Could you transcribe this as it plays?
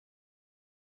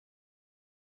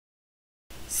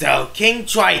So, King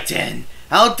Triton,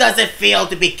 how does it feel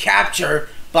to be captured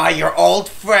by your old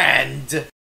friend?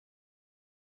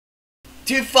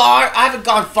 Too far? I haven't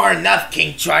gone far enough,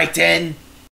 King Triton.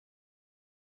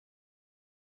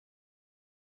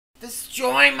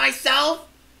 Destroying myself?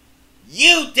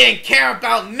 You didn't care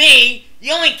about me!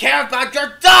 You only care about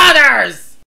your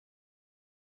daughters!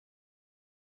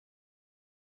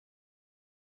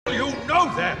 You know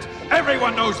that!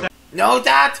 Everyone knows that! Know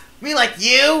that? Me like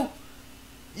you?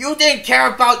 You didn't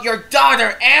care about your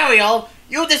daughter, Ariel!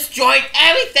 You destroyed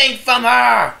everything from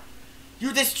her!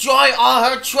 You destroyed all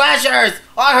her treasures!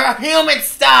 All her human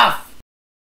stuff!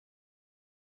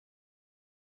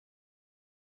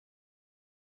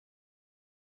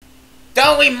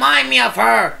 Don't remind me of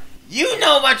her! You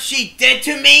know what she did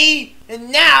to me!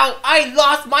 And now I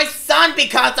lost my son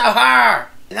because of her!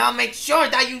 And I'll make sure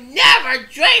that you never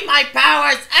drain my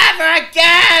powers ever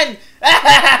again!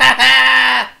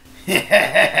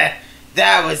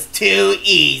 That was too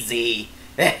easy.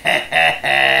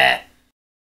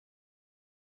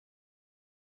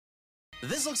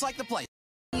 This looks like the place.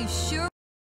 You sure?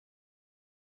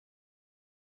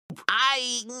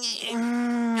 I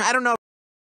don't know.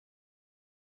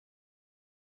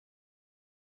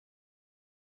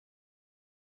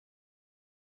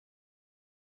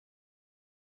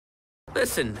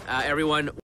 Listen,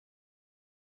 everyone.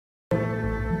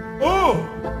 Oh!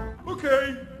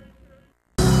 Okay.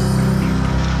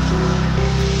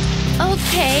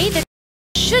 Okay, the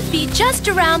should be just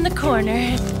around the corner.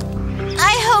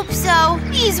 I hope so.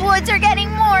 These woods are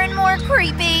getting more and more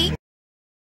creepy.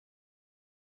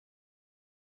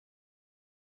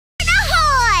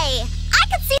 Ahoy! I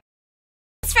can see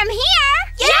from here.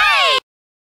 Yay!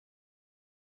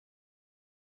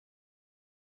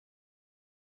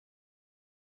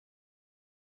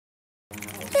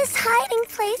 This hiding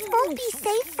place won't be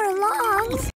safe for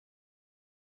long.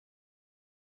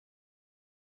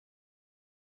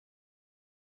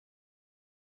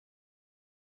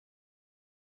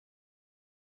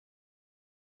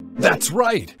 That's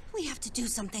right. We have to do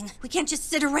something. We can't just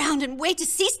sit around and wait to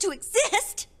cease to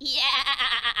exist. Yeah.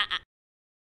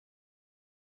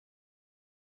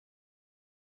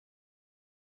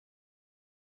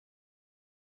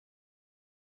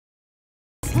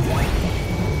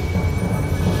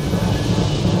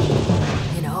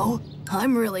 You know,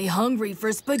 I'm really hungry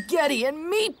for spaghetti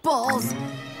and meatballs.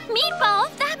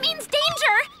 Meatballs? That means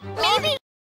danger. Maybe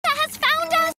has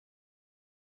found us.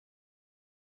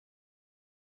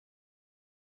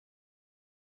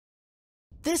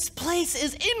 This place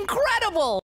is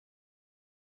incredible!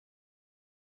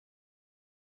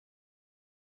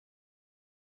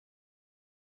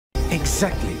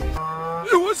 Exactly.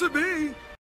 It wasn't me!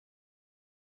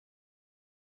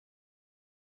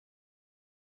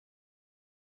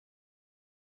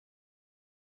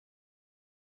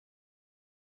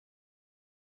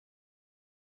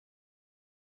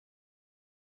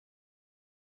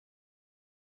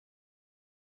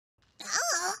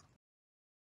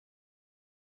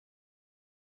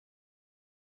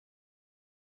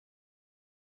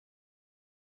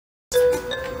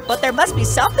 But there must be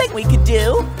something we could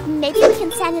do. Maybe we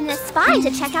can send in a spy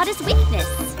to check out his weakness.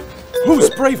 Who's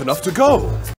brave enough to go?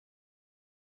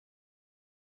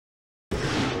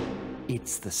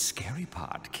 It's the scary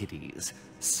part, kiddies.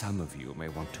 Some of you may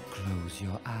want to close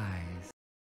your eyes.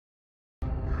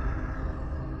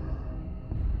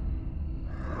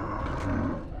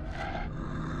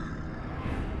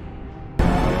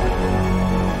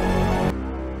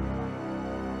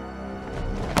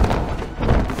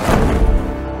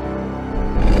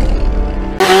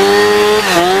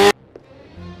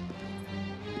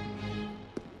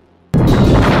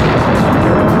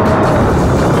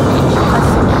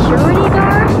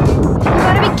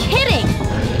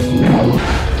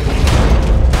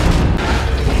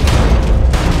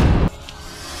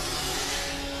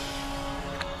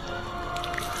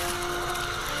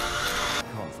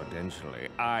 Confidentially,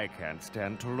 I can't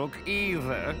stand to look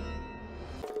either.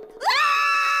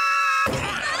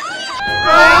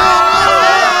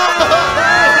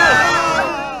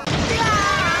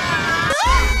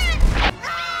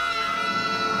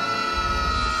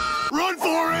 Run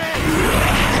for it!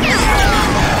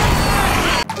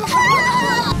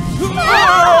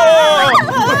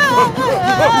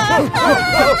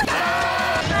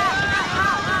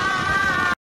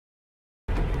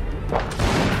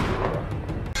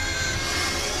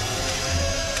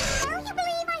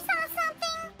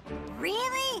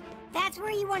 Really? That's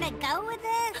where you want to go with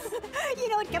this? You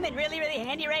know what'd come in really, really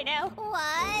handy right now?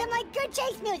 What? Some like good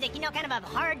chase music, you know, kind of a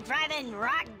hard driving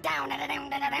rock down. Or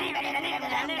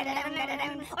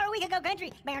we could go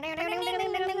country.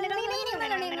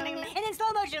 And in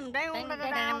slow motion. More,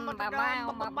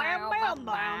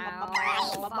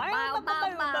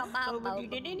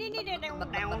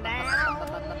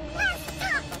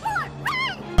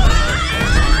 run!